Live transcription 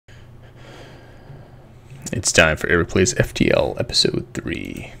It's time for Eric Plays FTL Episode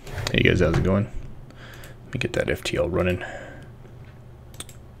 3. Hey guys, how's it going? Let me get that FTL running.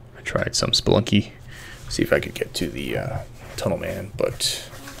 I tried some Spelunky, see if I could get to the Tunnel Man, but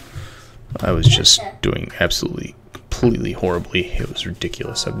I was just doing absolutely, completely horribly. It was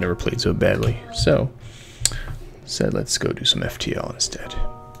ridiculous. I've never played so badly. So, said let's go do some FTL instead.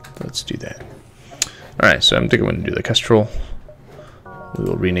 Let's do that. Alright, so I'm thinking I'm going to do the Kestrel. We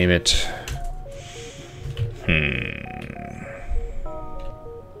will rename it.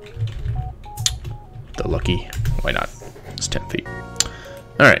 The Lucky. Why not? It's 10 feet.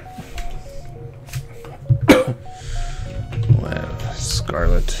 Alright. We'll have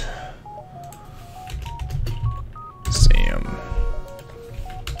Scarlet. Sam.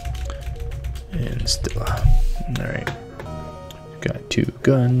 And Stella. Alright. Got 2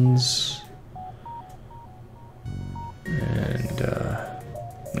 guns. And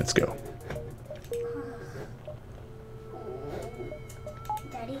let's go.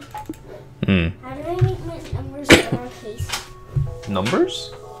 Daddy? How do I make my numbers lowercase?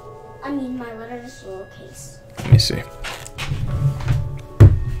 Numbers? I mean my letters lowercase. Let me see.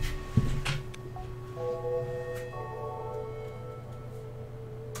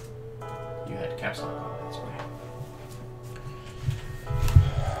 You had caps lock on, that's why.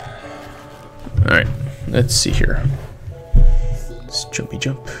 Alright, let's see here. Let's jumpy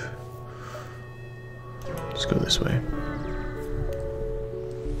jump. Let's go this way.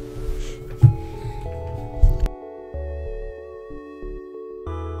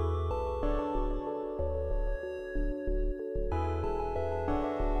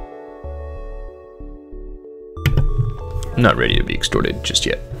 I'm not ready to be extorted just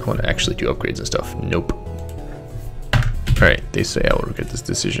yet. I want to actually do upgrades and stuff. Nope. Alright, they say I will regret this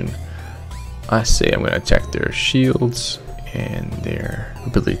decision. I say I'm going to attack their shields and their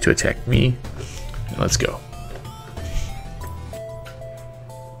ability to attack me. And let's go.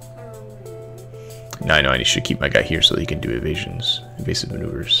 Now I know I should keep my guy here so that he can do evasive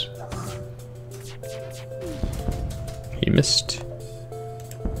maneuvers. He missed.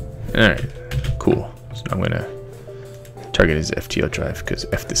 Alright, cool. So now I'm going to target his FTL drive because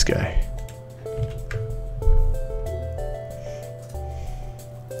F this guy.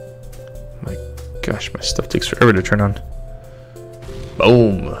 My gosh, my stuff takes forever to turn on.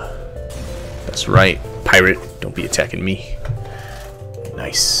 Boom. That's right, pirate. Don't be attacking me.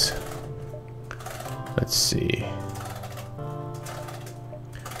 Nice. Let's see.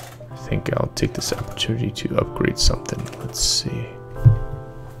 I think I'll take this opportunity to upgrade something. Let's see.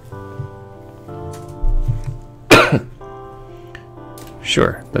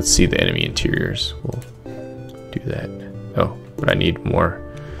 Sure, let's see the enemy interiors. We'll do that. Oh, but I need more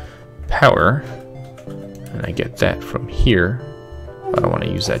power. And I get that from here. I don't want to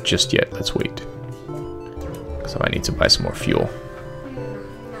use that just yet. Let's wait. So I need to buy some more fuel.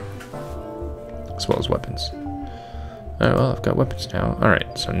 As well as weapons. Alright, well, I've got weapons now.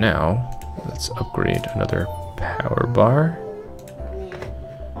 Alright, so now let's upgrade another power bar.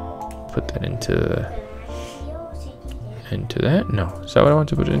 Put that into that? No. Is that what I want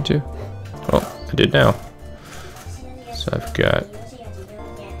to put it into? Well, I did now. So I've got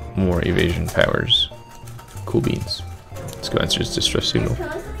more evasion powers. Cool beans. Let's go answer his distress signal.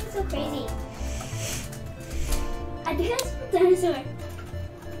 So crazy. I think that's a dinosaur.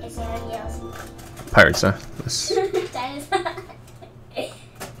 Is there anything else? Pirates, huh? Let's...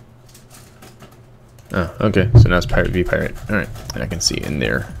 Oh, okay. So now it's pirate v pirate. Alright. And I can see in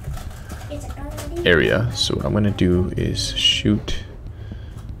there area. So what I'm going to do is shoot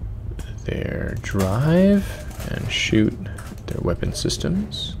their drive and shoot their weapon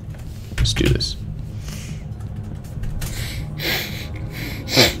systems. Let's do this.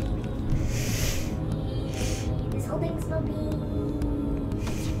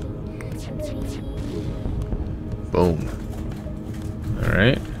 Boom.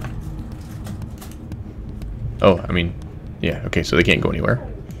 Alright. Oh, I mean, yeah, okay, so they can't go anywhere.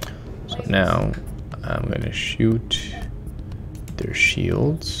 So now I'm going to shoot their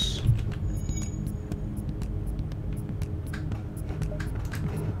shields.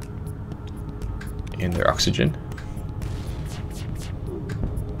 And their oxygen.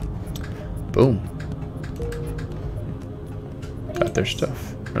 Boom. Got their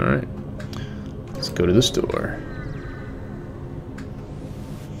stuff. Alright. Let's go to the store.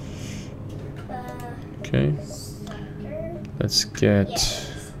 Okay. Let's get...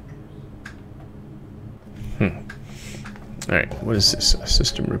 Alright, what is this? A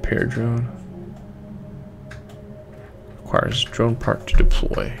system repair drone? Requires drone part to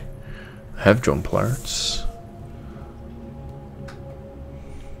deploy. I have drone parts.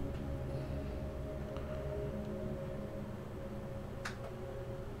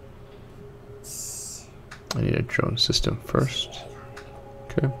 I need a drone system first.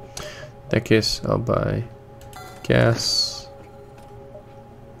 Okay. In that case, I'll buy gas,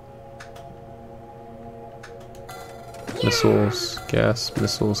 missiles, gas,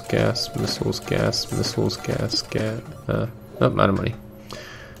 missiles, gas, missiles, gas, missiles, gas, gas. Oh, I'm out of money.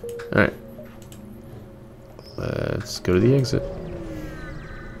 Alright. Let's go to the exit.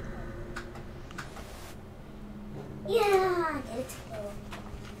 Yeah, let's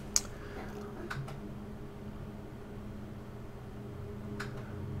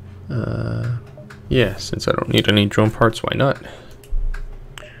go. Yeah, since I don't need any drone parts, why not?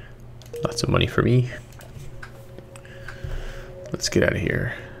 Lots of money for me. Let's get out of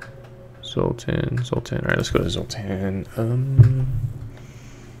here. Zoltan. Alright, let's go to Zoltan.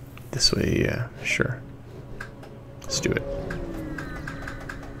 This way, yeah, sure. Let's do it.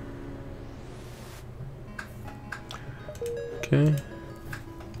 Okay.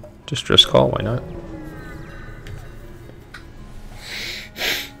 Distress call, why not?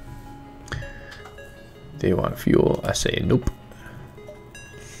 They want fuel. I say nope.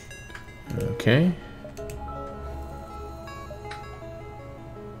 Okay.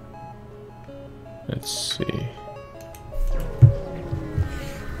 Let's see.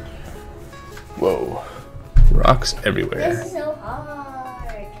 Whoa. Rocks everywhere. This is so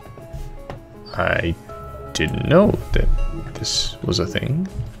hard. I didn't know that this was a thing.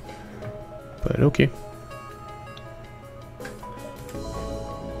 But okay.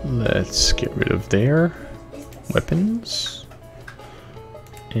 Let's get rid of their weapons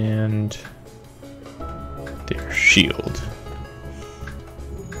and their shield.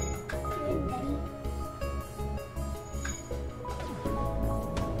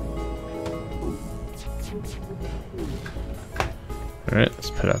 Alright, let's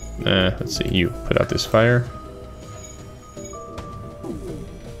put out, let's see, you put out this fire.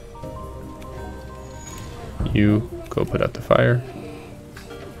 You go put out the fire.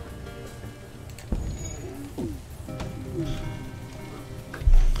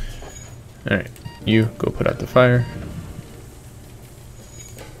 Alright, you go put out the fire.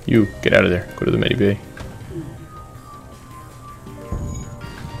 You get out of there, go to the medi bay.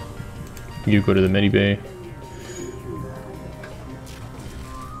 You go to the medi bay.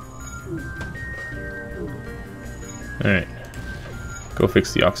 Alright. Go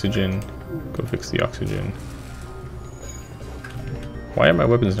fix the oxygen. Go fix the oxygen. Why are my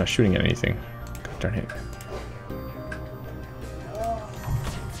weapons not shooting at anything? God darn it.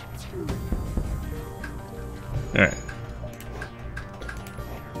 Alright.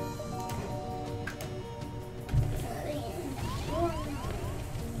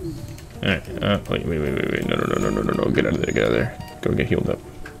 Alright. Wait. No. Get out of there. Get out of there. Go get healed up.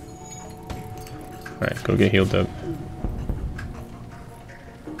 Alright, go get healed up.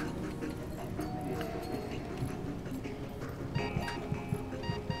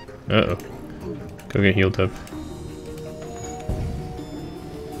 Uh-oh. Go get healed up.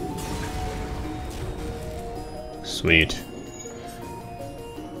 Sweet.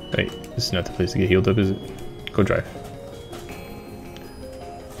 Wait, this is not the place to get healed up, is it? Go drive.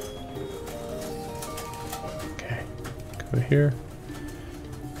 Okay. Go here.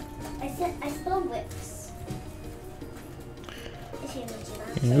 I spelled whips.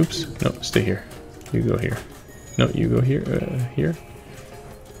 Oops. No, stay here. You go here. No, you go here. Here.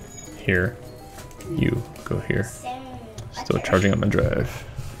 Here. You go here. Still charging up my drive.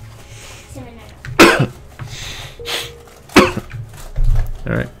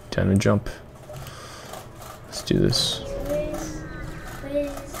 Alright, time to jump. Let's do this.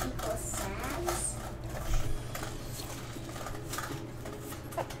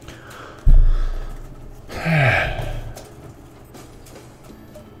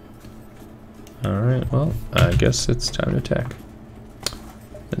 Alright, well, I guess it's time to attack.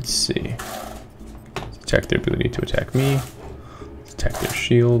 Let's see. Let's attack their ability to attack me. Let's attack their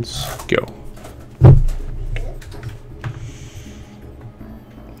shields. Go. I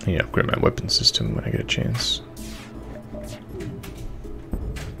need to upgrade my weapon system when I get a chance.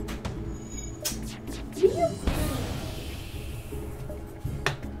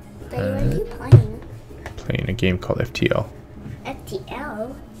 What are you playing? Playing a game called FTL.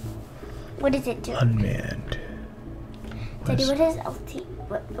 FTL? What does it do? Unmanned. Daddy, what does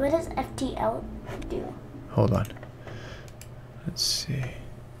FTL do? Hold on. Let's see.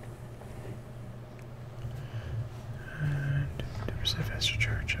 And faster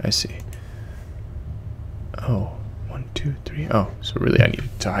charge. I see. Oh, 1, 2, 3. Oh, so really I need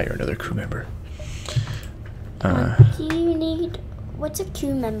to hire another crew member. What do you need? What's a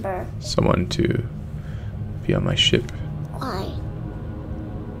crew member? Someone to be on my ship. Why?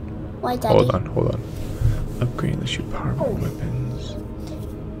 Why, Daddy? Hold on. Upgrade unless you power more weapons.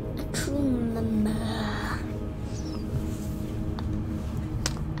 A true member.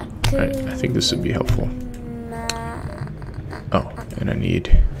 Alright, I think this would be helpful. Oh, and I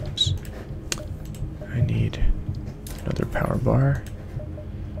need another power bar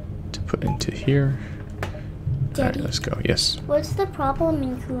to put into here. Alright, let's go. Yes. What's the problem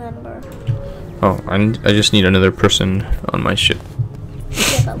in crew member? Oh, I just need another person on my ship.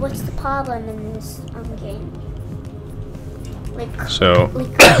 Yeah, but what's the problem in this game? Like, So,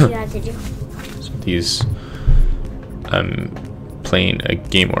 what do you have to do? so these, I'm playing a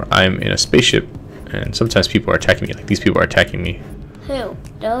game where I'm in a spaceship, and sometimes people are attacking me. Like these people are attacking me. Who?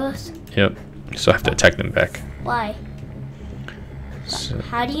 Those? Yep. So I have to attack them back. Why? So,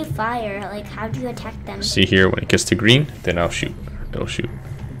 How do you fire? Like, how do you attack them? see here, when it gets to green, then I'll shoot. It'll shoot.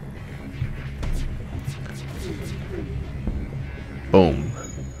 Boom.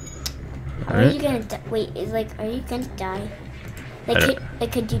 How are you gonna wait? Is like, are you gonna die?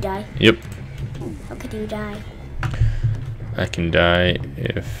 Like, could you die? Yep. How could you die? I can die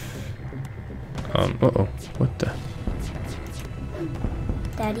if. Uh-oh. What the?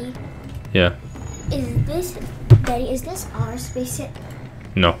 Daddy, Yeah. Daddy, is this our spaceship?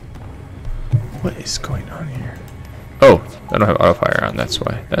 No. What is going on here? Oh, I don't have auto fire on. That's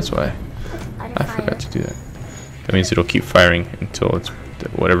why. That's why. I forgot to do that. That means it'll keep firing until it's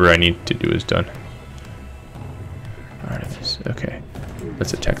whatever I need to do is done. Alright, okay.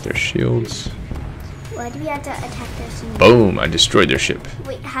 Let's attack their shields. Why do we have to attack their shields? Boom! I destroyed their ship.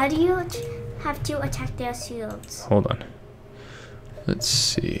 Wait, how do you have to attack their shields? Hold on. Let's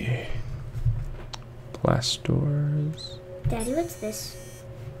see. Blast doors. Daddy, what's this?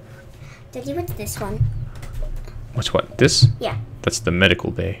 Daddy, what's this one? What's what? This? Yeah. That's the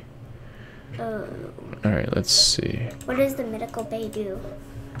medical bay. Oh. Alright, let's see. What does the medical bay do?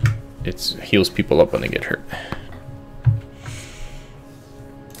 It heals people up when they get hurt.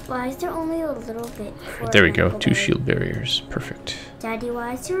 Why is there only a little bit for There we go. medical 2 bay? shield barriers. Perfect. Daddy,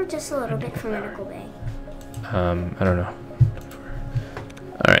 why is there just a little bit for medical bay? I don't know.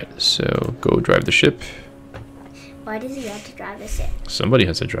 Alright, so go drive the ship. Why does he have to drive the ship? Somebody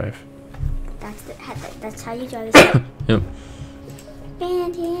has to drive. That's how you drive the ship. Yep. Where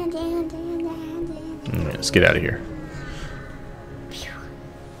Alright, let's get out of here.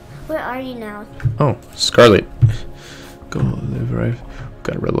 are you now? Oh, Scarlet. Go live, arrive.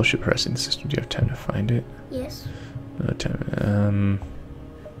 Got a rebel ship harassing the system. Do you have time to find it? Yes. No time.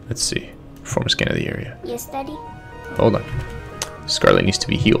 Let's see. Perform a scan of the area. Yes, Daddy. Hold on. Scarlet needs to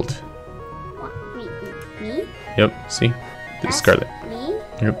be healed. What? Me? Yep, see? This is That's Scarlet. Me?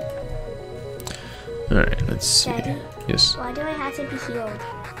 Yep. Alright, let's see. Daddy? Yes. Why do I have to be healed?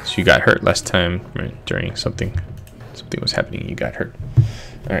 So you got hurt last time, right, during something. Something was happening, you got hurt.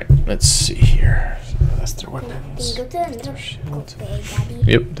 Alright, let's see here. So that's their Then weapons. go to the medical bay, Daddy.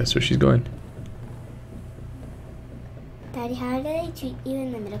 Yep, that's where she's going. Daddy, how did I treat you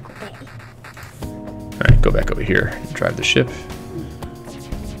in the medical bay? Alright, go back over here and drive the ship.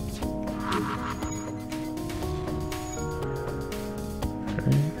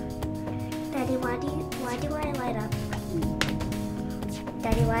 Daddy, why do I light up?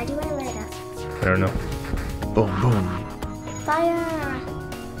 Daddy, why do I light up? I don't know. Boom, boom. Fire!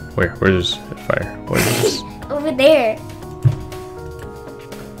 Where's the fire? What is this? Over there.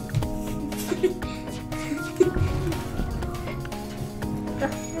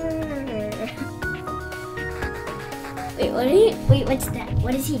 Wait, what's that?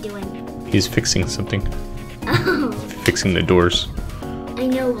 What is he doing? He's fixing something. Oh, Fixing the doors. I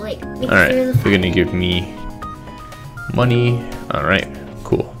know, like, Alright, you're gonna give me money. Alright,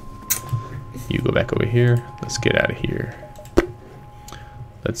 cool. You go back over here. Let's get out of here.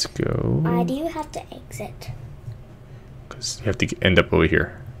 Let's go. Why do you have to exit? Because you have to end up over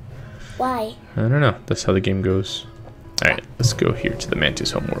here. Why? I don't know. That's how the game goes. Alright, let's go here to the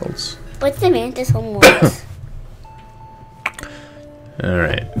Mantis homeworlds. What's the Mantis homeworld?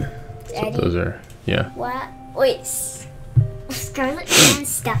 Alright. So Daddy? those are, yeah. What? Wait, Scarlet and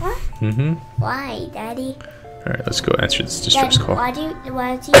Stella? Mm-hmm. Why, Daddy? Alright, let's go answer this distress Daddy, call. why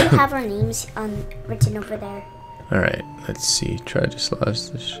do you have our names written over there? Alright, let's see. Try to dislodge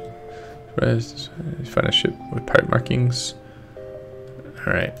this. Find a ship with pirate markings.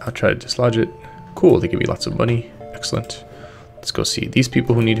 Alright, I'll try to dislodge it. Cool, they give me lots of money. Excellent. Let's go see these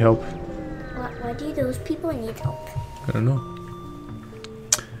people who need help. Why do those people need help? I don't know.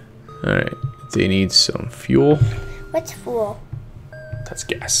 Alright, they need some fuel. What's fuel? That's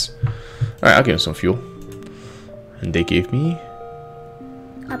gas. Alright, I'll give them some fuel. And they gave me...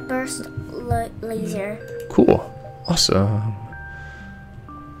 A burst laser. Cool. Awesome.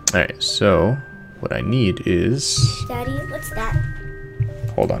 Alright, so... what I need is... Daddy, what's that?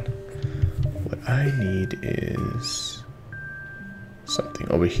 Hold on. What I need is something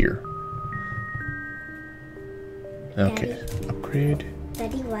over here. Okay, Daddy. upgrade.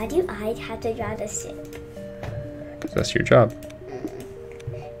 Daddy, why do I have to drive the ship? Because that's your job.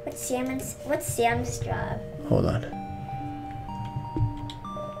 What's Sam's job? Hold on.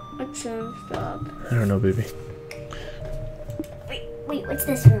 What's Sam's job? I don't know, baby. Wait, what's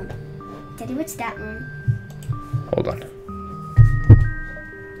this room? Daddy, what's that room? Hold on.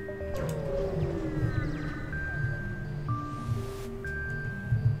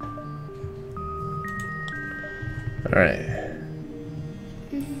 Alright.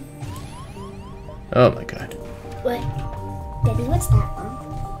 Oh my god. What? Daddy, what's that room?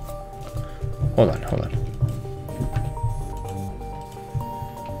 Hold on, hold on.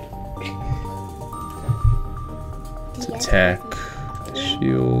 Let's attack the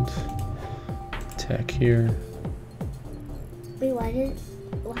shield. Attack here. Wait,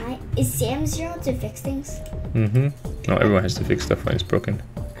 why? Is Sam's job to fix things? Mm-hmm. No, everyone has to fix stuff when it's broken.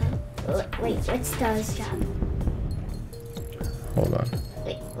 Wait, what's Star's job? Hold on.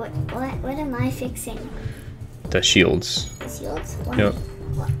 Wait, what am I fixing? The shields. The shields? Why? Yep.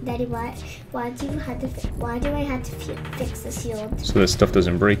 Daddy, why do I have to fix the shield? So that stuff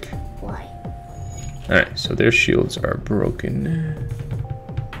doesn't break. Why? Alright, so their shields are broken.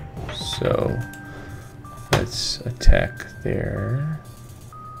 So let's attack their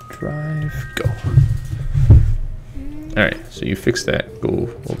drive. Go. Alright, so you fix that. Go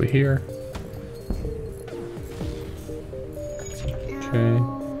over here. Okay.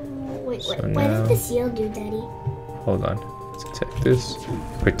 Wait, So what now- does the shield do, Daddy? Hold on. Let's attack this.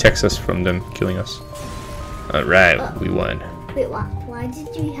 Protects us from them killing us. Alright, we won. Wait, why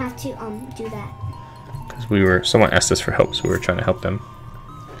did you have to do that? Because someone asked us for help, so we were trying to help them.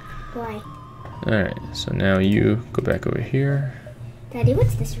 Why? Alright, so now you go back over here. Daddy,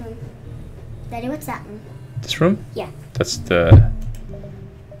 what's this room? Daddy, what's that room? This room? Yeah. That's the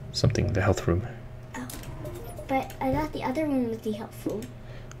health room. Oh. But I thought the other room was the helpful.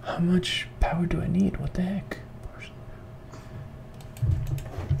 How much power do I need? What the heck?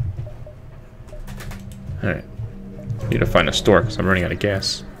 Alright. Need to find a store because I'm running out of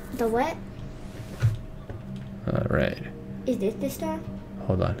gas. The what? Alright. Is this the star?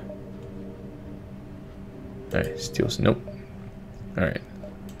 Hold on. Alright, steals. Nope. Alright.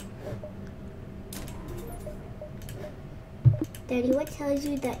 Daddy, what tells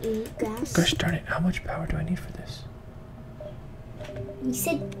you that you need gas? Gosh darn it, how much power do I need for this? You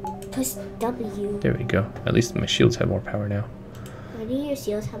said push W. There we go. At least my shields have more power now. Why do your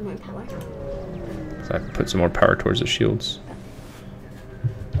shields have more power? So I put some more power towards the shields.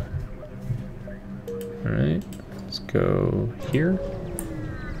 Alright, let's go here.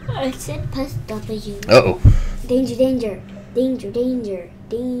 I said push W. Uh-oh. Danger, danger, danger, danger,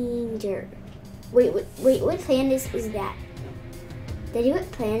 danger. Wait, what planet is that? Daddy,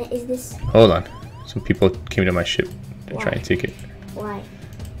 what planet is this? Hold on. Some people came to my ship to Why? try and take it. Why?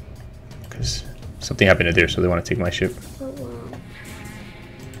 Because something happened to there, so they want to take my ship. Oh, wow.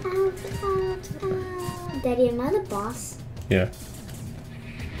 Ow, ow, ow. Daddy, am I the boss? Yeah.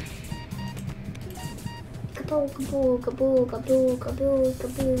 Kaboo, kaboo, kaboo, kaboo, kaboo,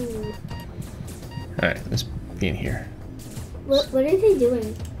 kaboo. Alright, let's be in here. What are they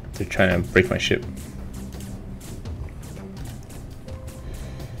doing? They're trying to break my ship.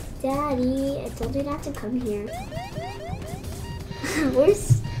 Daddy, I told you not to come here.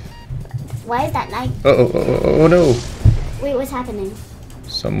 Why is that knife? Oh no! Wait, what's happening?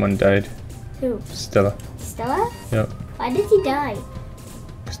 Someone died. Who? Stella. Stella? Yep. Why did he die?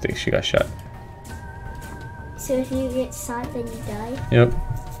 Because she got shot. So if you get shot, then you die? Yep.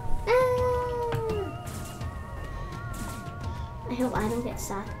 Ah! I hope I don't get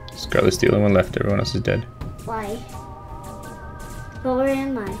shot. Scarlet's the only one left. Everyone else is dead. Why? Well, where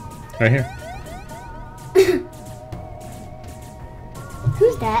am I? Right here.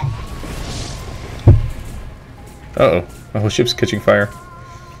 Who's that? Uh-oh. My whole ship's catching fire.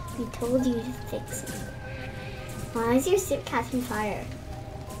 We told you to fix it. Why is your ship catching fire?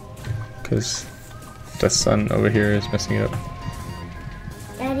 Because the sun over here is messing it up.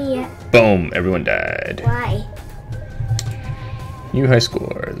 Daddy, Boom! Everyone died. why? New high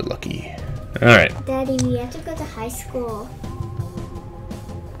score. The lucky. Alright. Daddy, we have to go to high school.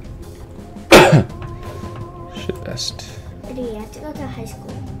 Shit best. Daddy, we have to go to high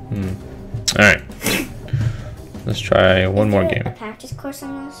school. Alright. Let's try one more Is there game. a practice course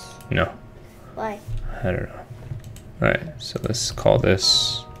on this? No. Why? I don't know. Alright, so let's call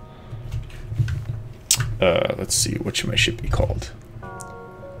this... let's see, what should my ship be called?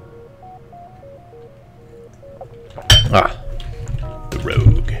 Ah, the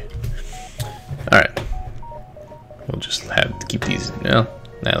rogue. Alright. We'll just have to keep these. No,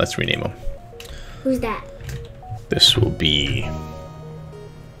 nah, let's rename them. Who's that? This will be.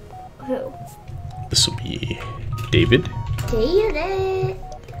 Who? This will be David. David.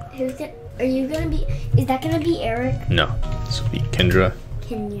 Who's that? Are you gonna be? Is that gonna be Eric? No, this will be Kendra.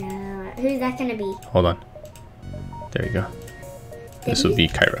 Kenya. Who's that gonna be? Hold on. There you go. This will be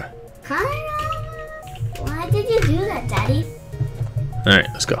Kyra. Kyra. Why did you do that, Daddy? All right,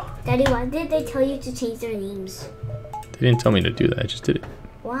 let's go. Daddy, why did they tell you to change their names? They didn't tell me to do that. I just did it.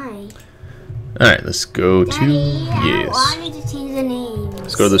 Why? All right, let's go to Daddy, I don't yes. want you to change the names.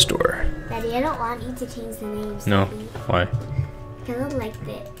 Let's go to the store. Daddy, I don't want you to change the names. No, Daddy. why? Because I liked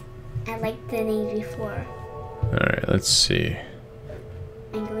it. I liked the names before. All right, let's see.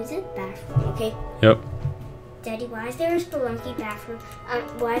 I'm going to the bathroom, okay? Yep. Daddy, why is there a spelunky bathroom?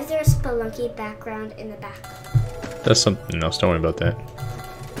 Why is there a spelunky background in the back? That's something else. Don't worry about that.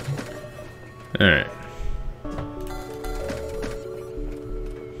 All right.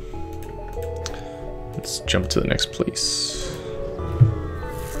 Let's jump to the next place.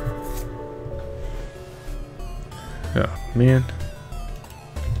 Oh man.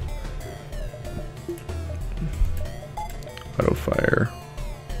 Auto fire.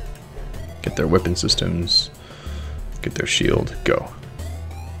 Get their weapon systems. Get their shield. Go.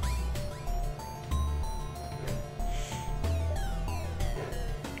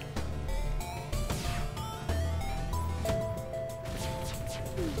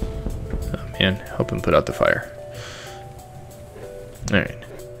 And help him put out the fire. Alright.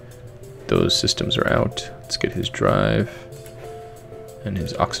 Those systems are out. Let's get his drive and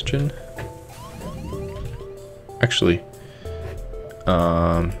his oxygen. Actually,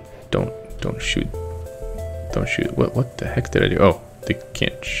 don't shoot. Don't shoot. What the heck did I do? Oh, they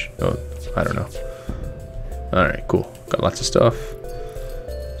can't oh, I don't know. Alright, cool. Got lots of stuff.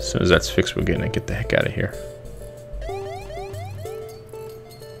 As soon as that's fixed, we're gonna get the heck out of here.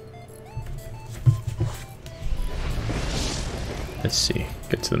 Let's see.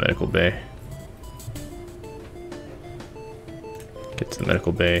 Get to the medical bay. Get to the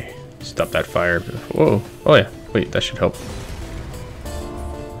medical bay. Stop that fire. Whoa. Oh yeah. Wait, that should help.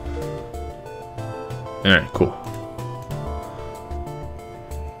 Alright, cool.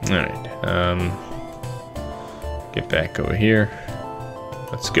 Alright. Get back over here.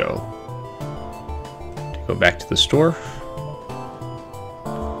 Let's go. Go back to the store.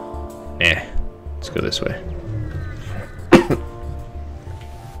 Nah. Let's go this way.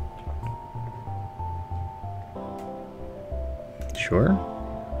 Sure.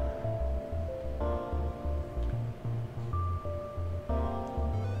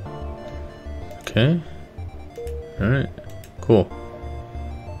 Okay. Alright. Cool.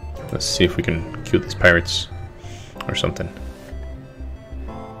 Let's see if we can kill these pirates or something.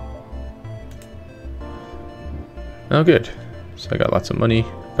 Oh, good. So I got lots of money,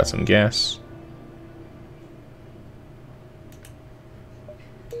 got some gas.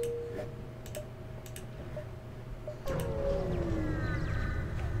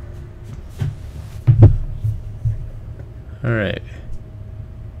 Alright.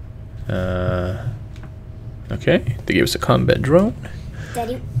 Okay, they gave us a combat drone.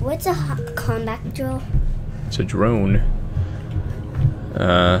 Daddy, what's a combat drill? It's a drone.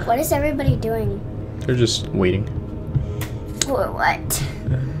 What is everybody doing? They're just waiting. For what?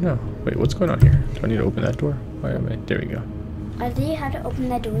 No. Wait, what's going on here? Do I need to open that door? Why am I? There we go. I think you had to open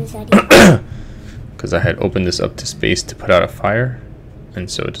that door, Daddy. Because I had opened this up to space to put out a fire, and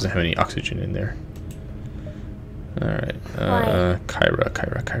so it doesn't have any oxygen in there. Alright.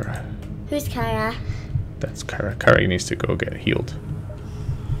 Kyra. Who's Kyra? That's Kyra. Kyra needs to go get healed.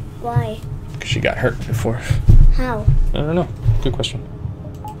 Why? Because she got hurt before. How? I don't know. Good question.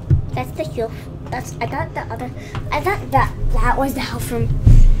 That's the heal. I thought that was the health room.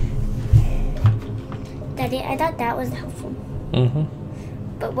 Daddy, I thought that was the health room. Mm-hmm.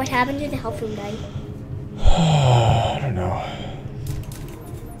 But what happened to the health room, Daddy? I don't know.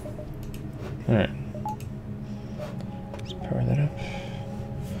 Alright. Let's power that up.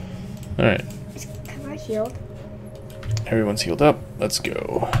 Alright. Is Kyra healed? Everyone's healed up. Let's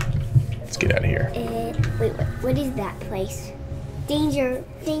go. Let's get out of here. Wait, what is that place? Danger,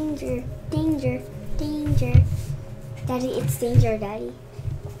 danger, danger, danger. Daddy, it's danger, Daddy.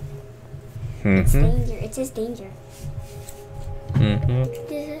 It's danger. It says danger.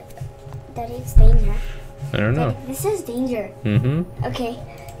 Daddy, it's danger. I don't know. Daddy, this says danger. Okay.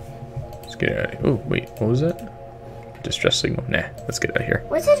 Let's get out of here. Oh, wait. What was that? Distress signal. Nah. Let's get out of here.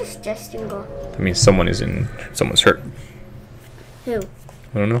 What's a distress symbol? That means someone's hurt. Who? I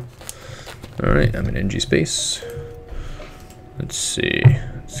don't know. Alright, I'm in NG space. Let's see.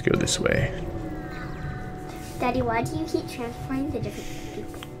 Let's go this way. Daddy, why do you keep transferring the different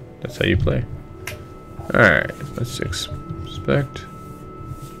people? That's how you play. Alright, let's expect.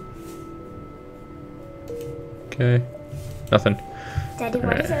 Okay. Nothing. Daddy,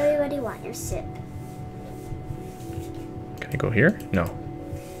 why does everybody want your sip? Can I go here? No.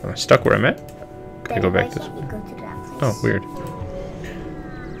 I'm stuck where I'm at. Can I go back this way? You go to that place? Oh, weird.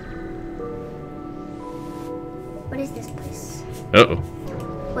 What is this place? Uh-oh.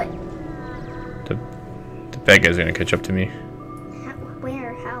 What? The bad guy's gonna catch up to me.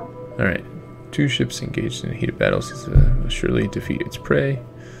 Where? How? Alright. 2 ships engaged in a heated battle will surely defeat its prey.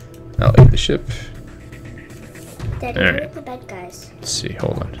 I'll aid the ship. Daddy, who are the bad guys? Let's see,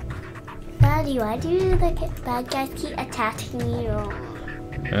 hold on. Daddy, why do the bad guys keep attacking you?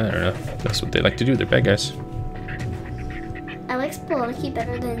 I don't know. That's what they like to do. They're bad guys. I like Spelunky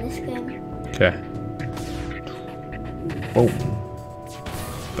better than this game. Okay. Boom.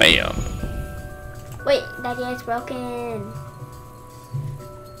 Bam. Wait, Daddy, it's broken.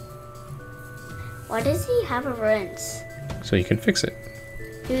 Why does he have a rinse? So you can fix it.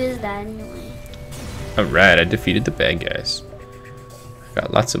 Who is that anyway? Alright, I defeated the bad guys. I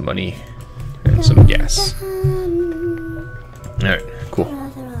got lots of money and some gas. Alright, cool.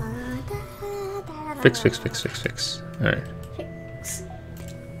 Fix. Alright. Fix.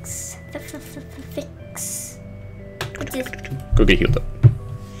 What's this? Go get healed up.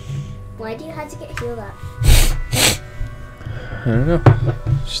 Why do you have to get healed up? I don't know.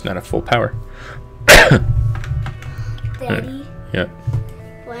 Just not at full power. Daddy? Yeah.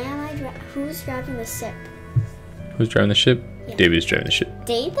 Why am I who's driving the ship? Who's driving the ship? Yeah. David is driving the ship.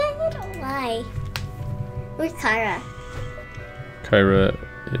 David? Why? Where's Kyra? Kyra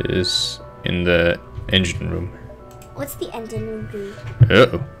is in the engine room. What's the engine room do?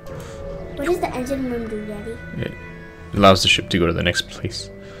 Uh-oh. What does the engine room do, Daddy? It allows the ship to go to the next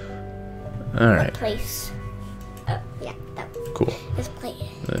place. Alright. Place. Oh, yeah, that Cool. this place.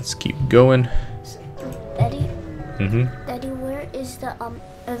 Let's keep going. Daddy? Mm-hmm. Daddy, where is the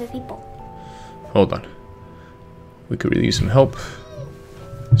other people? Hold on. We could really use some help.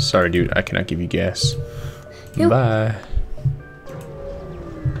 Sorry, dude. I cannot give you gas. Nope. Bye.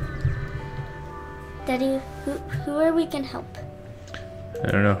 Daddy, who are we can help?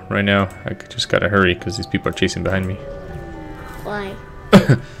 I don't know. Right now, I just gotta hurry because these people are chasing behind me. Why?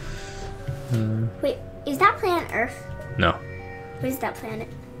 Wait, is that planet Earth? No. What is that planet?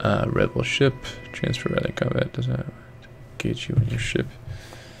 Rebel ship. Transfer rather than combat. Does not engage you in your ship.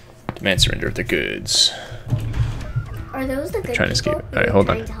 Demand surrender of the goods. Are those the good Trying to escape. people? Alright, hold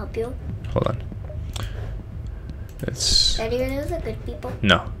on. Trying to help you? Hold on. It's... Daddy, are those the good people?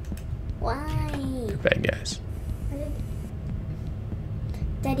 No. Why? Bad guys.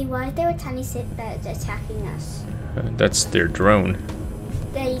 Daddy, why is there a tiny ship that's attacking us? That's their drone.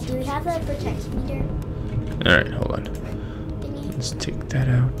 Daddy, do we have a protection meter? Alright, hold on. Thingy? Let's take that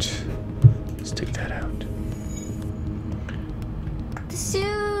out. Let's take that out. The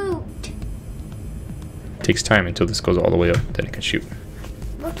suit! Takes time until this goes all the way up, then it can shoot.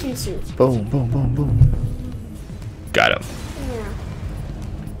 Working suit. Boom, boom, boom, boom. Got him. Yeah.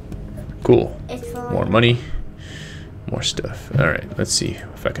 Cool. It's for More money. More stuff. Alright, let's see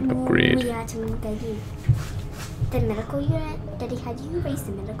if I can upgrade. Yeah, Daddy. The medical unit? Daddy, how do you raise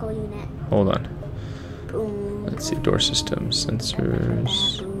the medical unit? Hold on. Boom. Let's see. Door systems,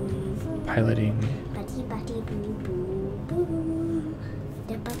 sensors, piloting.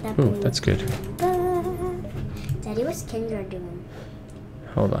 Ooh, that's good. Daddy, what's Kendra doing?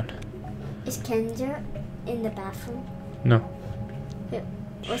 Hold on. Is Kendra in the bathroom? No.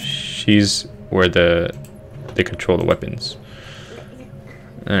 She's where they control the weapons.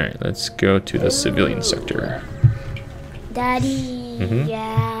 Alright, let's go to the civilian sector. Daddy,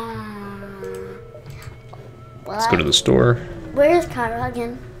 yeah. Let's go to the store. Where is Kara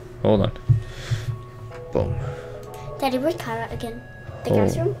again? Hold on. Boom. Daddy, where's Kara again? The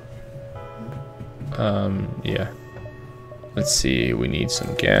gas room? Yeah. Let's see, we need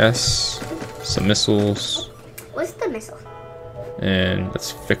some gas, some missiles. What's the missile? And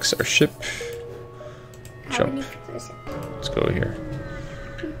let's fix our ship. How Jump. many fix it? Let's go here.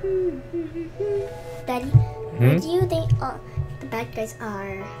 Daddy, why do you think the bad guys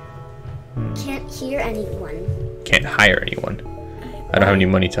are? Can't hear anyone. Can't hire anyone. I don't have any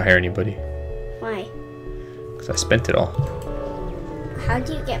money to hire anybody. Why? Because I spent it all. How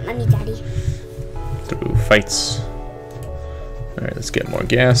do you get money, Daddy? Through fights. Alright, let's get more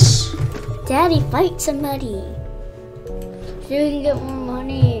gas. Daddy, fight somebody. So you can get more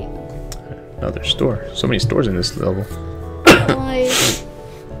money. Another store. So many stores in this level. Why?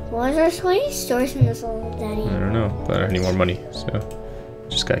 Why is there so many stores in this level, Daddy? I don't know, but I don't have any more money, so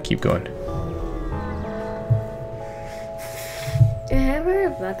just gotta keep going.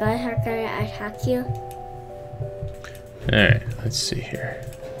 Remember bug guys are gonna attack you? Alright, let's see here.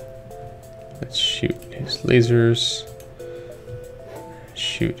 Let's shoot his lasers.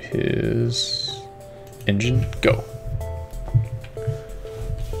 Shoot his engine. Go.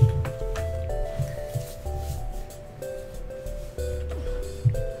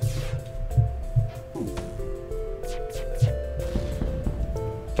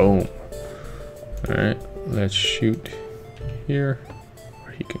 Boom. Alright, let's shoot here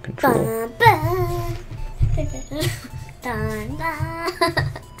where he can control.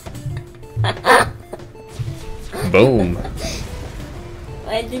 Boom.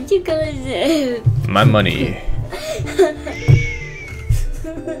 Why did you go there? My money.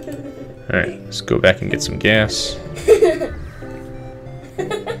 Alright, let's go back and get some gas.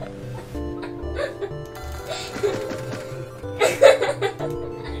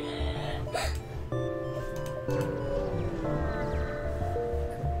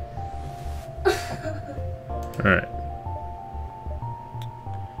 Alright.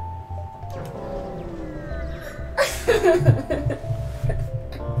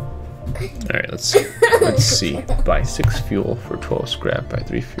 Alright, let's see. Buy 6 fuel for 12 scrap, buy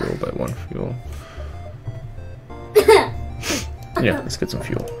 3 fuel, buy 1 fuel. Yeah, let's get some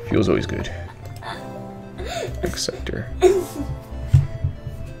fuel. Fuel's always good. Next sector.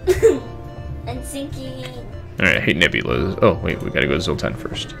 I'm sinking. Alright, I hate nebulas. Oh, wait, we gotta go to Zoltan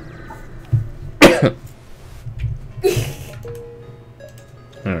first.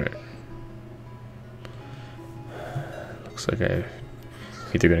 Alright. Looks like I'm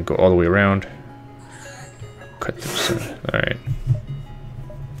either gonna go all the way around. Cut through some. Alright.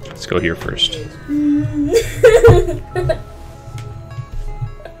 Let's go here first.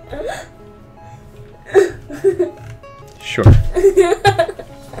 Sure.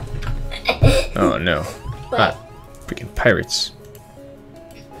 Oh no. Ah, freaking pirates.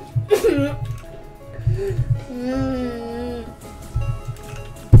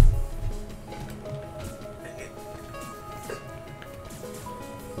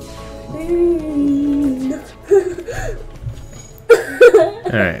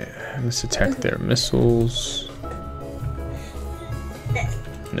 Alright, let's attack their missiles.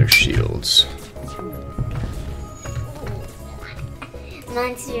 And their shields.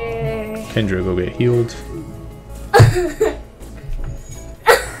 Monster. Kendra, go get healed.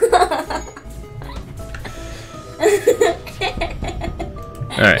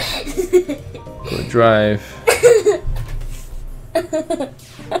 Alright. Go drive.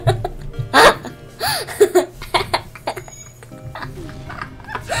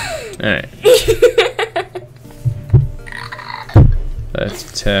 Alright.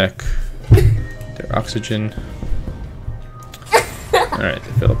 Let's attack their oxygen. Alright,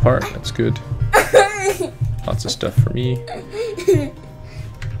 they fell apart. That's good. Lots of stuff for me.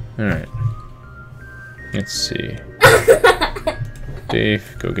 Alright. Let's see.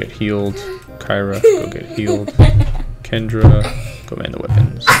 Dave, go get healed. Kyra, go get healed. Kendra, go man the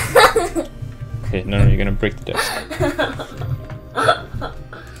weapons. Okay, no, you're gonna break the desk.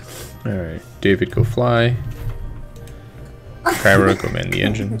 Alright, David, go fly. Kyra, go man the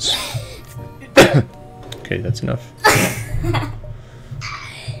engines. Okay, that's enough.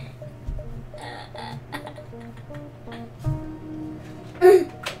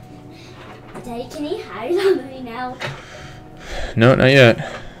 Daddy, can he hide somebody now? No, not yet.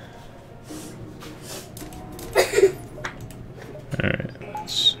 Alright,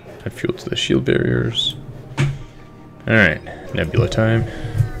 let's add fuel to the shield barriers. Alright, nebula time.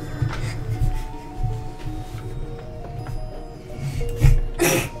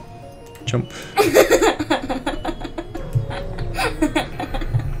 Jump.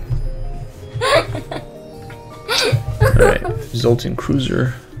 Alright, Zoltan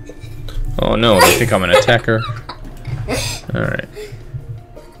Cruiser. Oh no, they think I'm an attacker. Alright.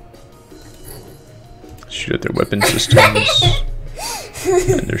 Shoot at their weapon systems.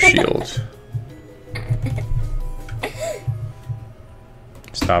 And their shield.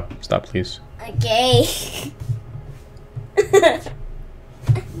 Stop, stop please. Okay.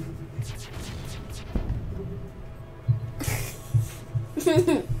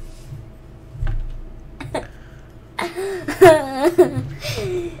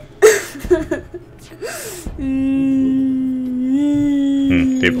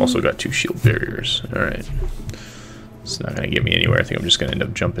 They've also got 2 shield barriers. Alright. It's not gonna get me anywhere. I think I'm just gonna end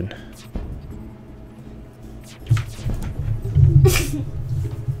up jumping.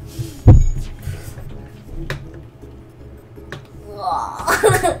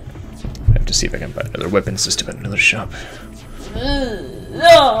 to see if I can buy another weapon system at another shop.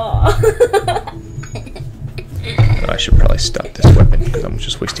 I should probably stop this weapon because I'm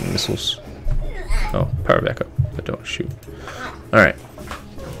just wasting missiles. Oh, power back up, but don't shoot. Alright.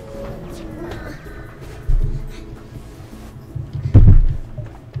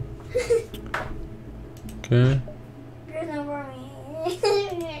 Okay.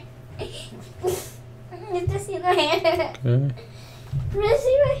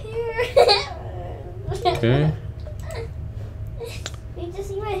 Okay. You just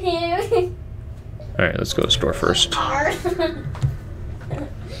see my hair. Alright, let's go to the store first.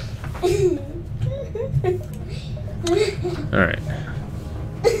 Alright.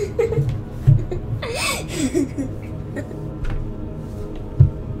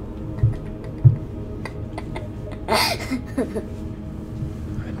 I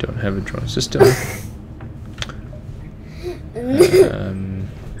don't have a drone system.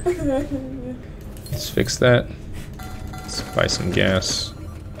 Let's fix that. Let's buy some gas.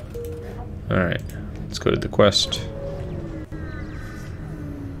 Alright, let's go to the quest.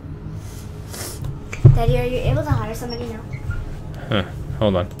 Daddy, are you able to hire somebody now? Huh,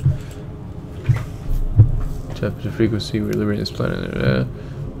 hold on. Tap the frequency, we're liberating this planet.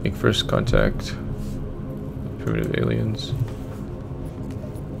 Make first contact. Primitive aliens.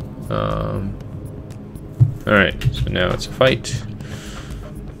 Alright, so now it's a fight.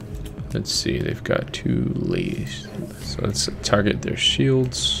 Let's see, they've got 2 lasers. So let's target their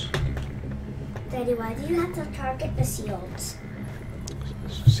shields. Daddy, why do you have to target the shields?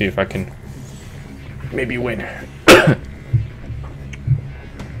 See if I can maybe win.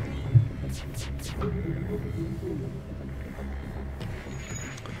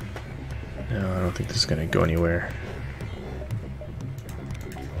 No, I don't think this is gonna go anywhere.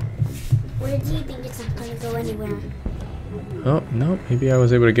 Where do you think it's not gonna go anywhere? Oh, no, maybe I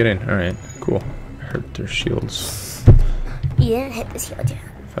was able to get in. Alright, cool. Hurt their shields. You didn't hit the shield yet.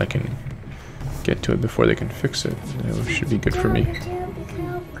 If I can get to it before they can fix it, it should be good for me.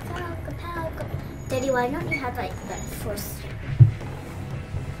 Daddy, why don't you have like that force?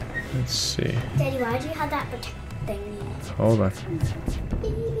 Let's see. Daddy, why do you have that protect thing? Hold on.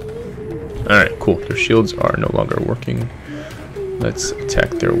 Alright, cool. Their shields are no longer working. Let's attack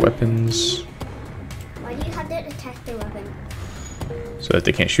their weapons. Why do you have that attack their weapon? So that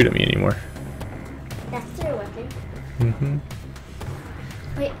they can't shoot at me anymore. That's their weapon. Mm-hmm.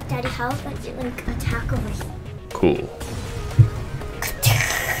 Wait, Daddy, how about you like attack over here? Cool.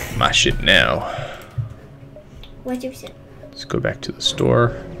 My shit now. What's your shit? Let's go back to the store.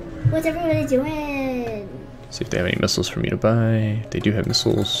 What's everybody doing? See if they have any missiles for me to buy. They do have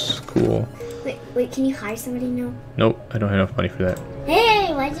missiles. Cool. Wait, can you hire somebody now? Nope, I don't have enough money for that.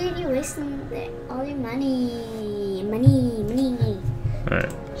 Hey, why did you waste all your money? Money.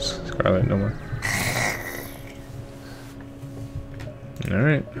 Alright, Scarlet, no more.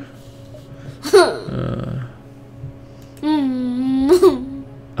 Alright.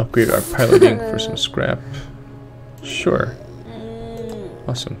 Upgrade our piloting for some scrap. Sure.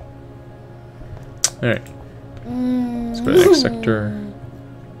 Awesome. Alright. Let's go to the next sector.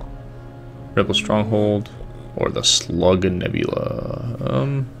 Rebel Stronghold or the Slug Nebula.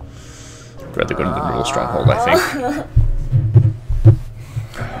 I'd rather go to the Rebel Stronghold, I think.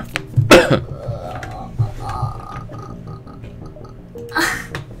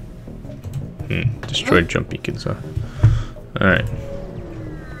 Destroyed jump beacons, huh? Alright.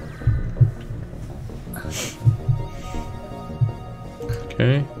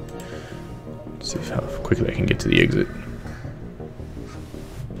 Okay. Let's see how quickly I can get to the exit.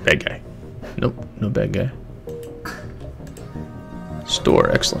 Bad guy. Nope, no bad guy. Store,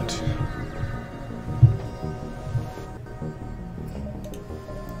 excellent.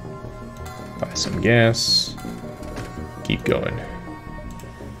 Buy some gas. Keep going.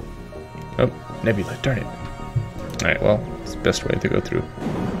 Oh, nebula, darn it. Alright, well, it's the best way to go through.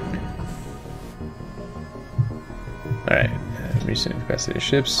 Alright, recent capacity of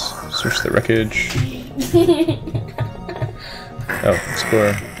ships. Search the wreckage. Oh,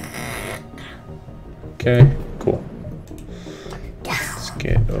 score. Okay, cool. Let's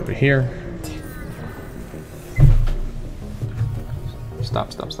get over here.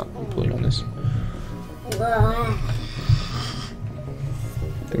 Stop. I'm pulling on this.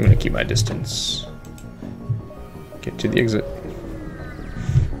 I'm gonna keep my distance. Get to the exit.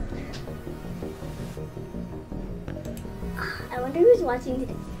 I wonder who's watching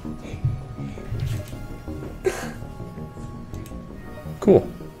today. Cool.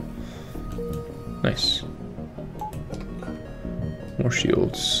 Nice. More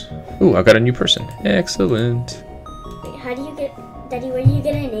shields. Ooh, I got a new person. Excellent. Wait, how do you get Daddy, where are you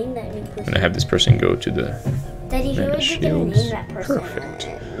gonna name that new I'm person? gonna have this person go to the Daddy, who are you gonna shields. name that person? Perfect.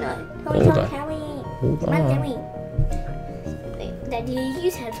 Hold on. Hold on. Wait, Daddy, you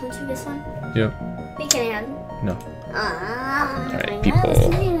use headphones for this one? Yep. Wait, can I have them? No. Alright, People.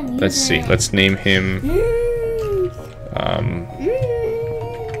 Let's see. Let's name him.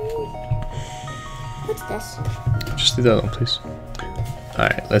 What's this? Just do the other one, please.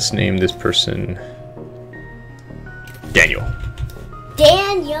 Alright, let's name this person Daniel.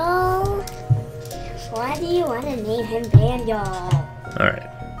 Daniel! Why do you want to name him Daniel? Alright.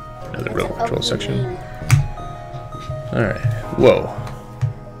 Another real control Open section. name. Alright. Whoa.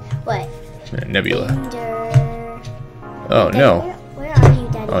 What? Nebula. Danger. Oh, Daddy, no. Where are you,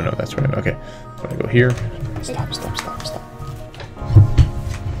 Daddy? Oh, no, that's right. Okay. I'm gonna go here. Stop.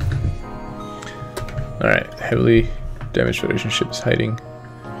 Alright. Heavily damaged relationship is hiding.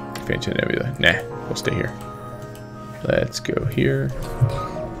 Phantom Nebula. Nah, we'll stay here. Let's go here.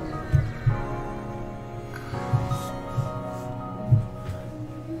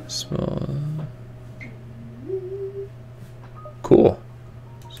 Small. Cool.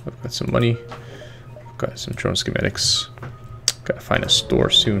 So I've got some money. I've got some drone schematics. Gotta find a store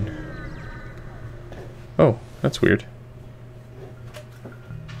soon. Oh, that's weird.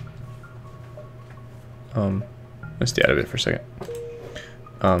 Let's stay out of it for a second.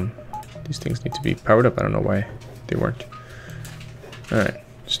 These things need to be powered up. I don't know why they weren't. Alright,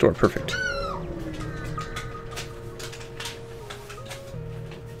 store, perfect.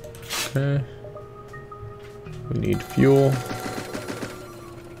 Okay. We need fuel.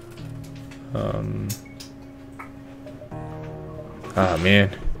 Ah, man.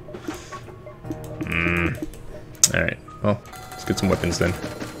 Alright, well, let's get some weapons then.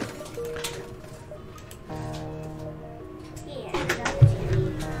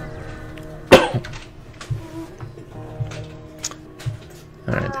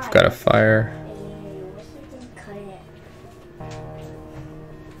 Alright, they've got a fire.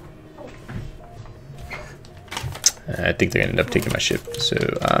 I think they're gonna end up taking my ship, so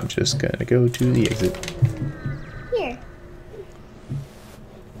I'm just gonna go to the exit. Here.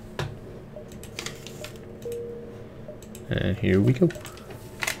 And here we go.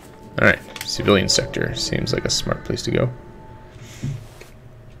 Alright, civilian sector. Seems like a smart place to go.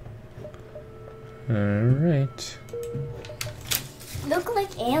 Alright. Look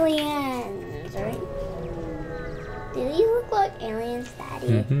like aliens, right? Do these look like aliens, Daddy?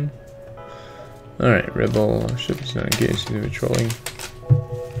 Mm-hmm. Alright, rebel ship is not engaged in patrolling.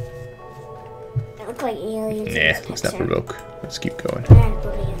 They look like aliens. in Nah, this let's not picture. provoke. Let's keep going. I don't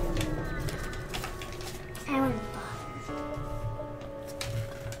believe it. I want to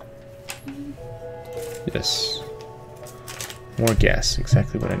bother. Yes. More gas,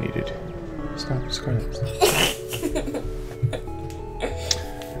 exactly what I needed. Stop, Scarlet.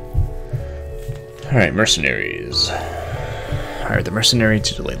 Alright, mercenaries. Hire the mercenary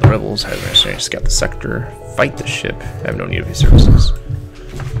to delay the rebels. Hire the mercenary to scout the sector. Fight the ship. I have no need of his services.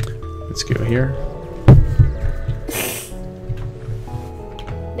 Let's go here.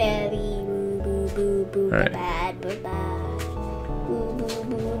 Baby, boo, boo, boo, boo, Alright. bad, boo, bad. Boo, boo, boo,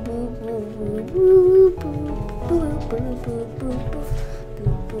 boo, boo, boo, boo, boo, boo, boo,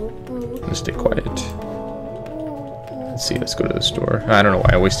 boo, boo, boo. Let's stay quiet. Let's see, let's go to the store. I don't know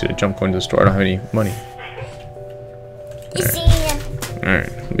why I wasted a jump going to the store. I don't have any money. You see him? Alright,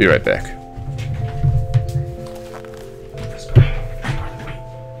 we'll be right back.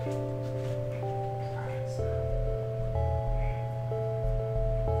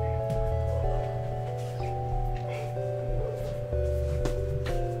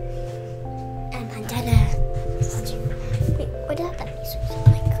 I'm Montana. Wait, what did that music sound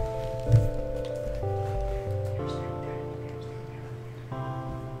like?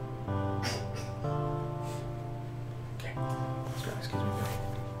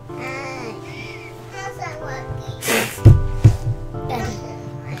 How's that working? Daddy,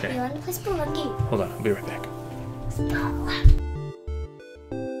 Okay, you want to play Spelunky? hold on, I'll be right back.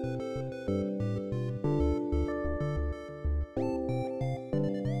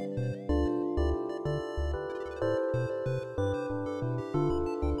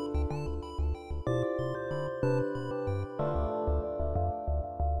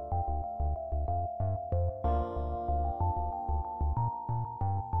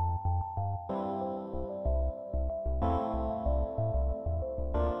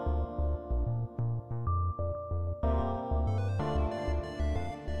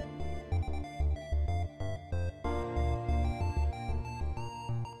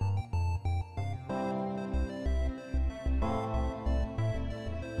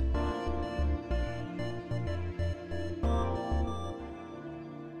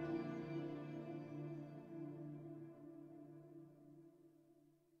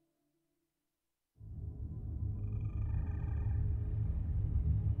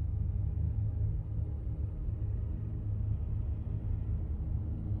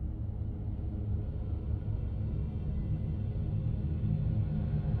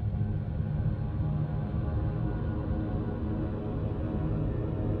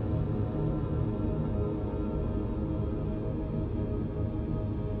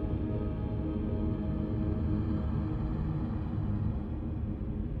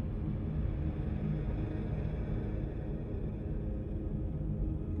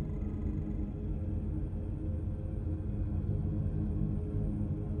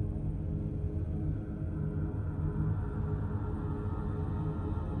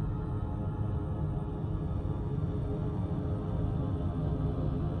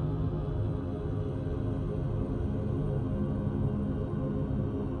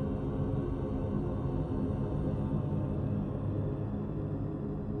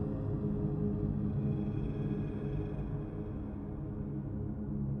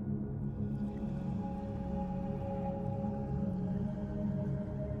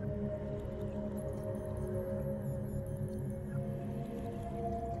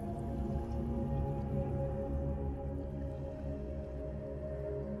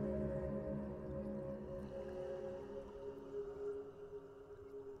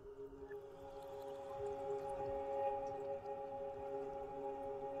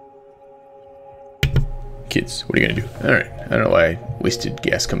 Kids, what are you gonna do? Alright, I don't know why I wasted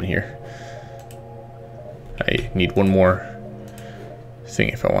gas coming here. I need one more thing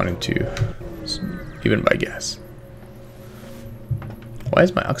if I wanted to even buy gas. Why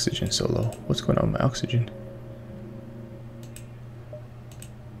is my oxygen so low? What's going on with my oxygen?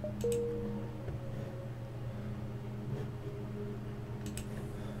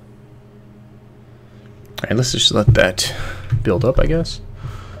 Alright, let's just let that build up, I guess.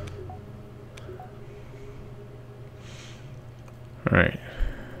 Alright.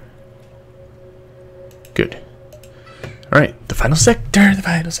 Good. Alright, the final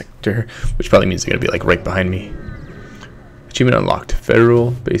sector, which probably means they're gonna be like right behind me. Achievement unlocked.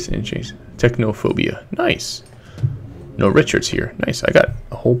 Federal base engines. Technophobia. Nice. No Richards here. Nice. I got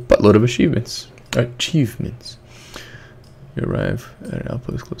a whole buttload of achievements. You arrive at an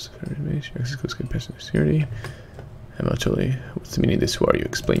outpost close to federal base. Your access codes get past security. Totally. What's the meaning of this? Who are you?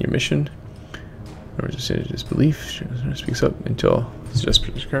 Explain your mission. Members of state disbelief. Speaks up until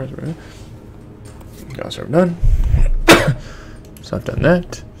suggests cards. Right? Guys are done. So I've done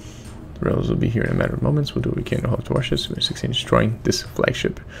that. The rails will be here in a matter of moments. We'll do what we can to help to watch this. We're 16 destroying this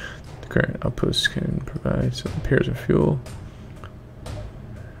flagship. The current outpost can provide some pairs of fuel.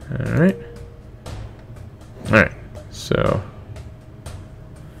 Alright. Alright. So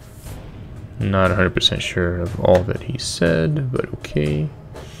not 100% sure of all that he said, but okay.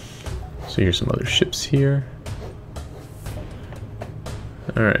 So here's some other ships here.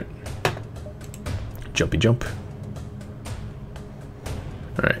 Alright. Jumpy jump.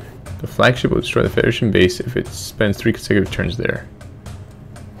 Alright. The flagship will destroy the Federation base if it spends 3 consecutive turns there.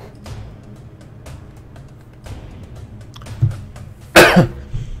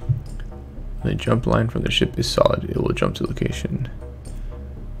 The jump line from the ship is solid. It will jump to location.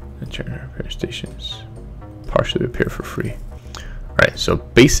 And turn repair stations. Partially repair for free. Alright, so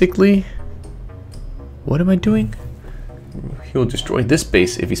basically, what am I doing? He'll destroy this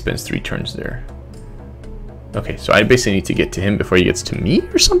base if he spends 3 turns there. Okay, so I basically need to get to him before he gets to me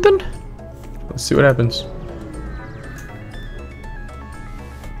or something? Let's see what happens.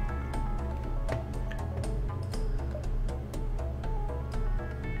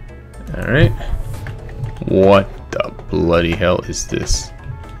 Alright. What the bloody hell is this?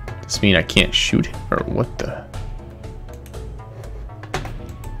 Does this mean I can't shoot him? Or what the?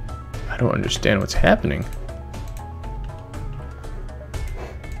 I don't understand what's happening.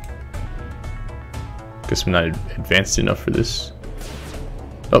 Guess I'm not advanced enough for this.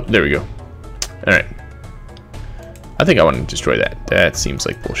 Oh, there we go. Alright. I think I want to destroy that. That seems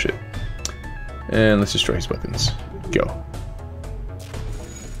like bullshit. And let's destroy his weapons. Go.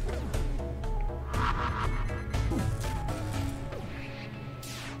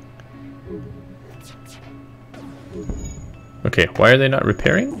 Okay, why are they not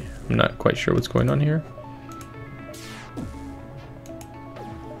repairing? I'm not quite sure what's going on here.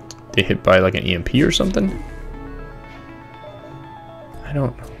 They hit by like an EMP or something? I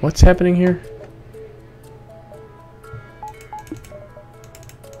don't know. What's happening here?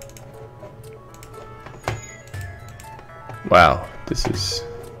 Wow, this is...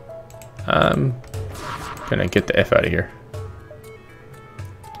 I'm gonna get the F out of here.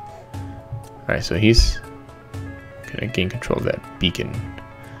 Alright, so he's gonna gain control of that beacon.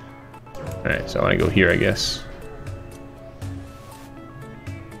 Alright, so I wanna go here, I guess.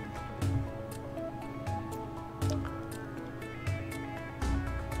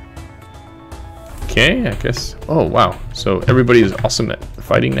 Okay, I guess. Oh, wow. So everybody is awesome at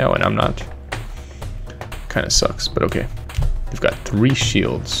fighting now, and I'm not. Kind of sucks, but okay. They've got 3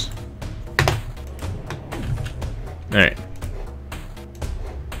 shields. Alright.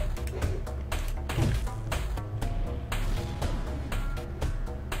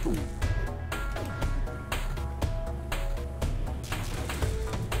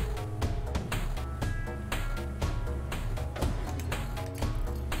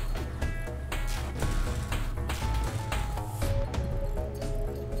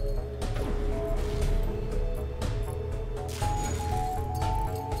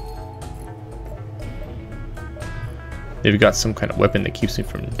 They've got some kind of weapon that keeps me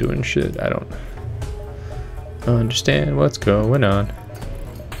from doing shit. I don't understand what's going on.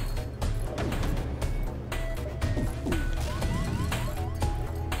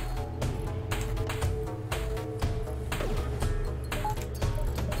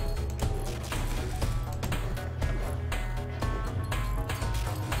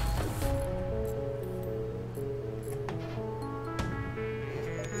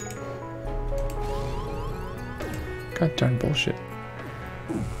 God darn bullshit.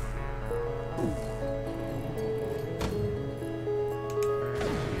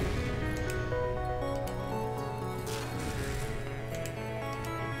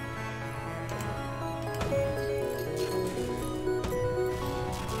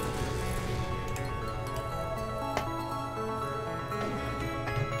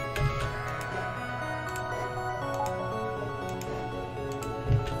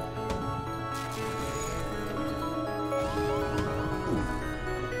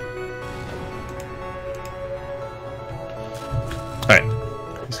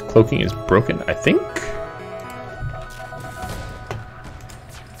 cloaking is broken, I think.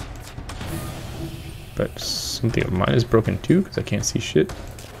 But something of mine is broken too, because I can't see shit.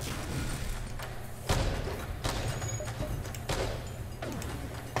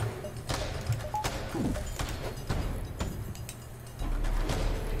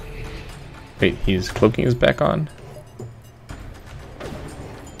 Wait, his cloaking is back on?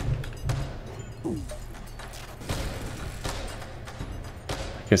 I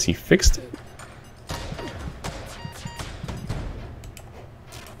guess he fixed it?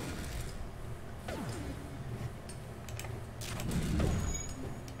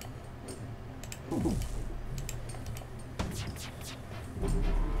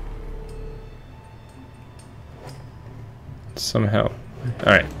 Somehow.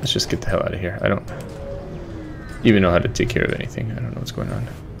 Alright, let's just get the hell out of here. I don't even know how to take care of anything. I don't know what's going on.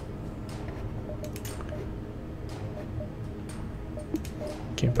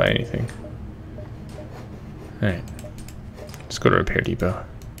 Can't buy anything. Alright. Let's go to Repair Depot.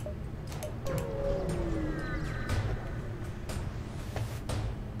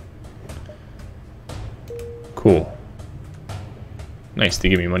 Cool. Nice, they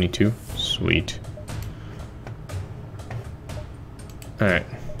give me money too. Sweet. Alright,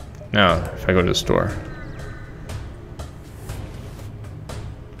 now if I go to the store.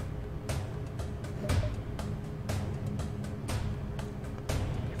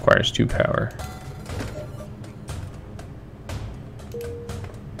 Requires 2 power. So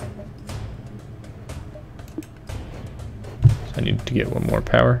I need to get 1 more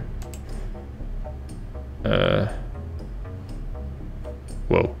power.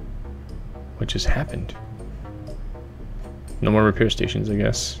 Whoa. What just happened? No more repair stations, I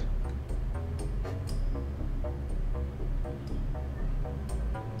guess.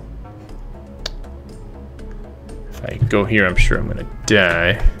 If I go here, I'm sure I'm gonna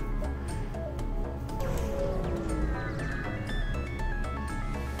die.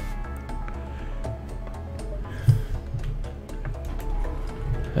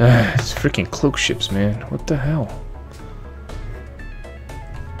 It's freaking cloak ships, man. What the hell?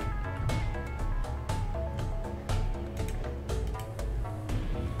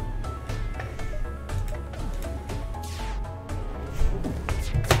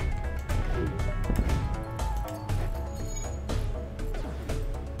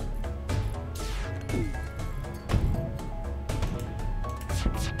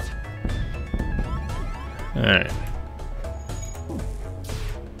 Alright.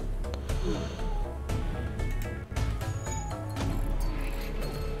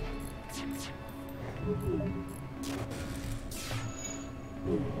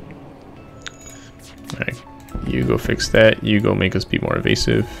 Alright. You go fix that. You go make us be more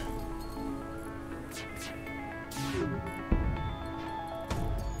evasive.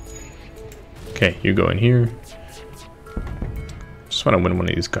 Okay, you go in here. Just want to win one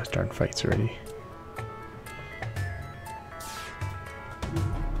of these gosh darn fights already.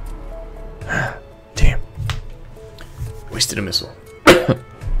 Damn. Wasted a missile.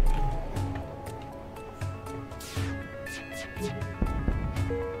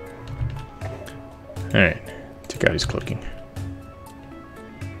 Alright. Take out his cloaking.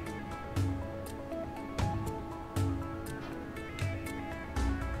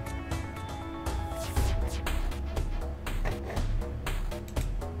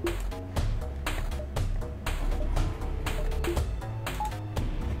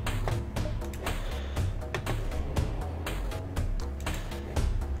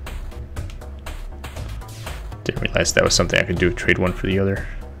 Didn't realize that was something I could do, trade one for the other.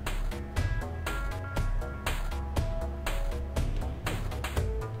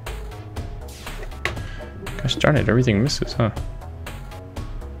 Gosh darn it, everything misses, huh?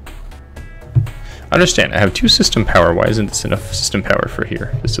 I understand, I have 2 system power, why isn't this enough system power for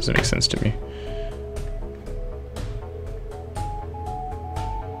here? This doesn't make sense to me.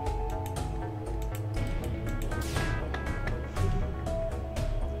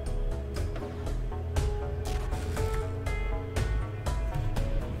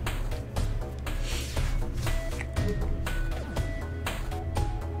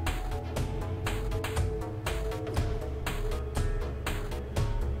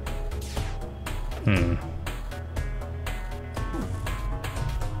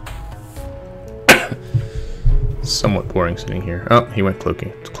 Somewhat boring sitting here. Oh, he went cloaking.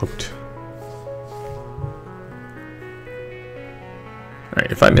 It's cloaked.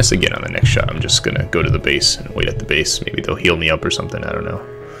 Alright, if I miss again on the next shot, I'm just gonna go to the base and wait at the base. Maybe they'll heal me up or something, I don't know.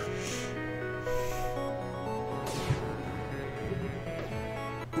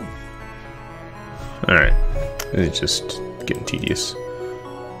 Alright, it's just getting tedious.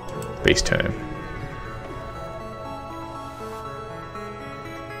 Base time.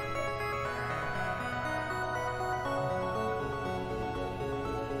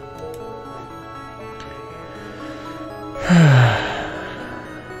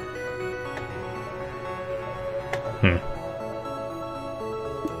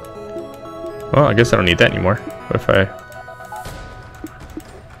 Well, I guess I don't need that anymore. What if I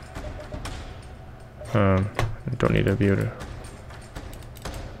don't need to be able to.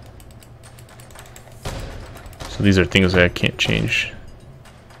 So these are things that I can't change.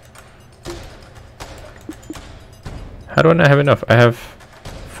 How do I not have enough? I have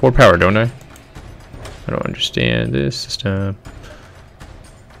 4 power, don't I? I don't understand this system.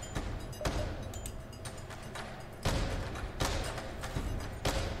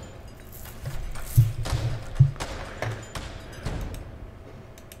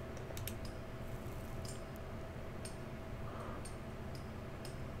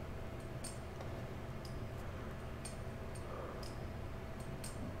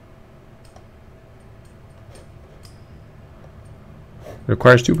 It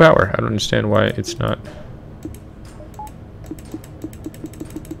requires 2 power. I don't understand why it's not.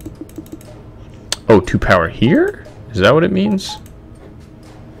 Oh, 2 power here? Is that what it means?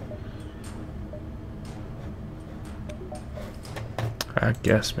 I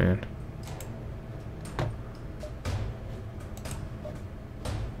guess, man.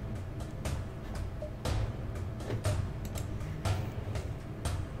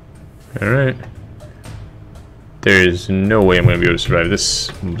 Alright. There is no way I'm going to be able to survive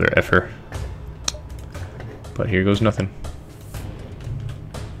this mother effer. But here goes nothing.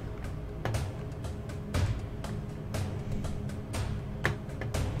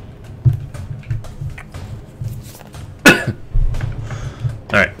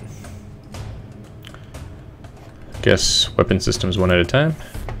 Alright. Guess weapon systems one at a time.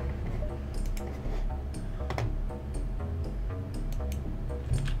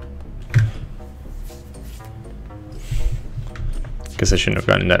 Guess I shouldn't have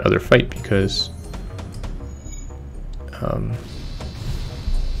gotten that other fight because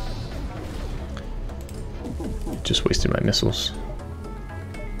just wasted my missiles.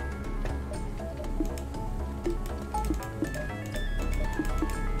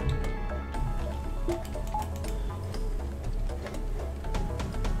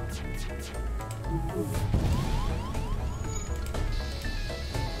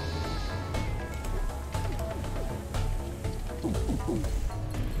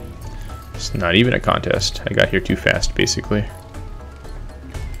 It's not even a contest. I got here too fast, basically.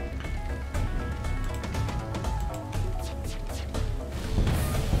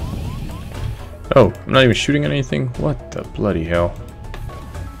 Oh, I'm not even shooting at anything? What the bloody hell?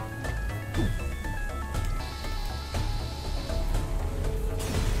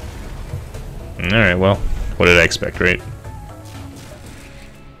 Alright, well, what did I expect, right?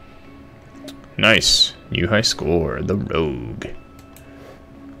 Nice. New high score, the Rogue.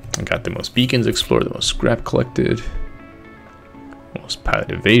 I got the most beacons explored, the most scrap collected, most pilot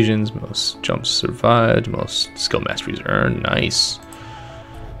evasions, most jumps survived, most skill masteries earned. Nice.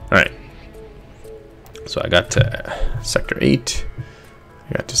 Alright. So I got to Sector 8.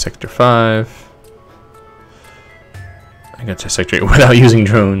 I got to Sector 5. I got to Sector 8 without using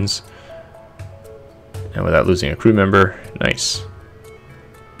drones. And without losing a crew member. Nice.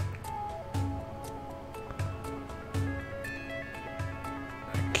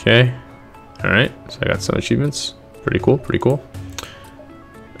 Okay. Alright. So I got some achievements. Pretty cool. Pretty cool.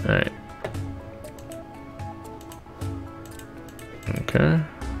 Alright. Okay.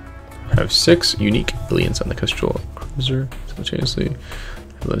 I have 6 unique aliens on the Kestrel cruiser simultaneously.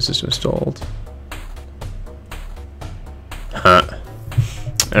 Alert system installed. Huh.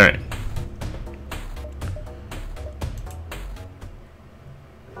 Alright.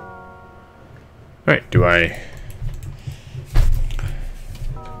 Alright, do I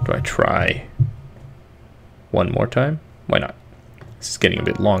try one more time? Why not? This is getting a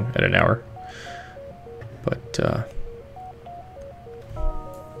bit long at an hour. But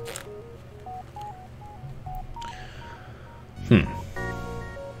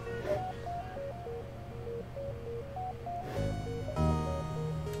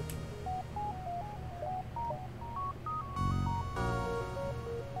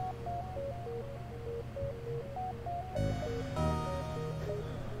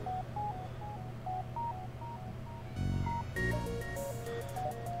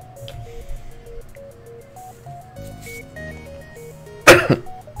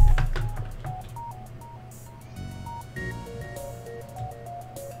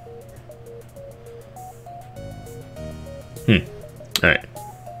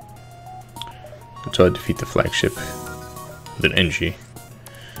saw defeat the flagship with an NG.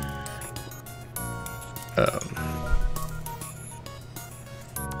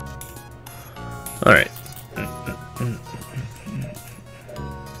 Alright.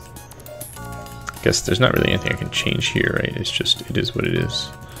 Guess there's not really anything I can change here, right? It's just, it is what it is.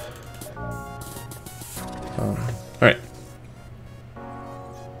 Alright.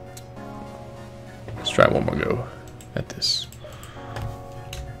 Let's try one more go at this.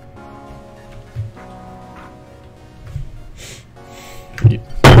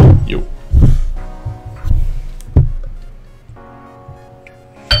 Yo.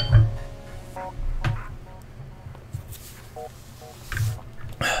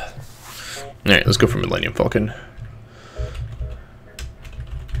 Alright, let's go for Millennium Falcon.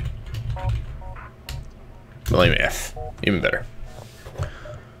 Millennium F, even better.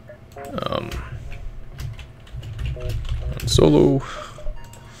 Solo.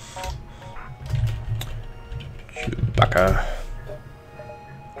 Chewbacca.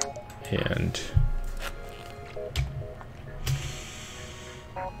 And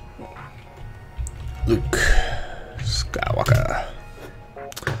Luke Skywalker.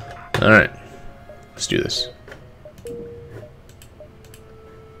 Alright, let's do this.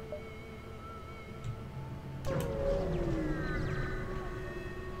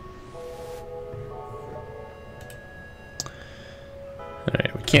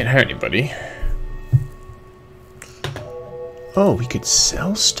 Alright, we can't hire anybody. Oh, we could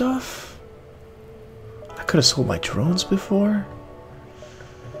sell stuff? I could have sold my drones before?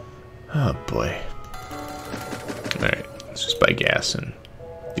 Oh boy. Alright, let's just buy gas and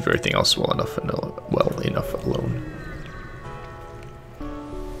leave everything else well enough alone.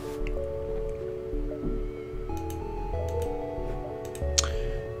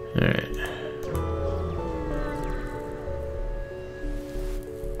 Alright.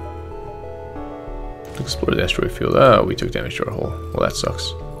 Explore the asteroid field. Oh, we took damage to our hull. Well, that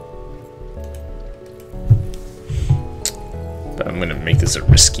sucks. But I'm gonna make this a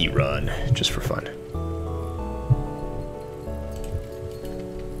risky run, just for fun.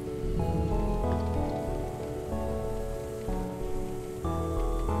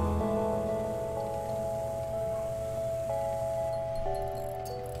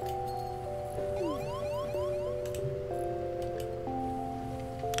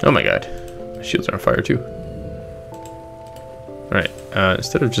 Oh my god. My shields are on fire too. Alright,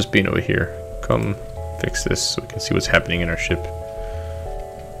 instead of just being over here, come fix this so we can see what's happening in our ship.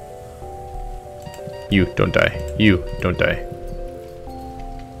 You, don't die. You, don't die.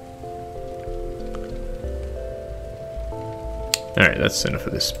 Alright, that's enough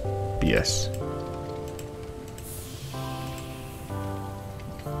of this BS.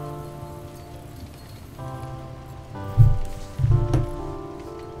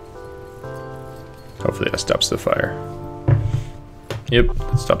 Hopefully that stops the fire. Yep,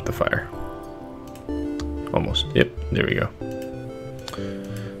 that stopped the fire. Almost. Yep, there we go.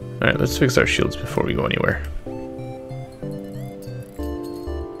 Alright, let's fix our shields before we go anywhere.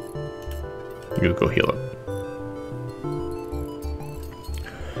 You go heal up.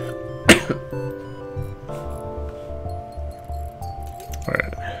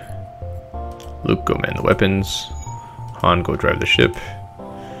 Alright. Luke, go man the weapons. Han, go drive the ship.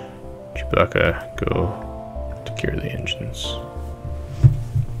 Chewbacca, go take care of the engines.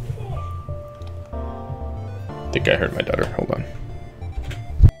 I think I heard my daughter. Hold on.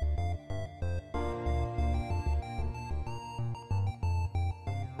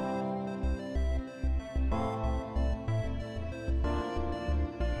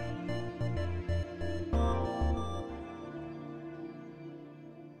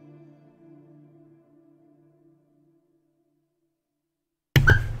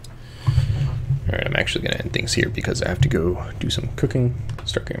 Alright, I'm actually going to end things here because I have to go do some cooking,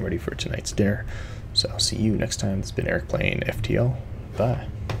 start getting ready for tonight's dinner. So I'll see you next time. It's been Eric playing FTL. Bye.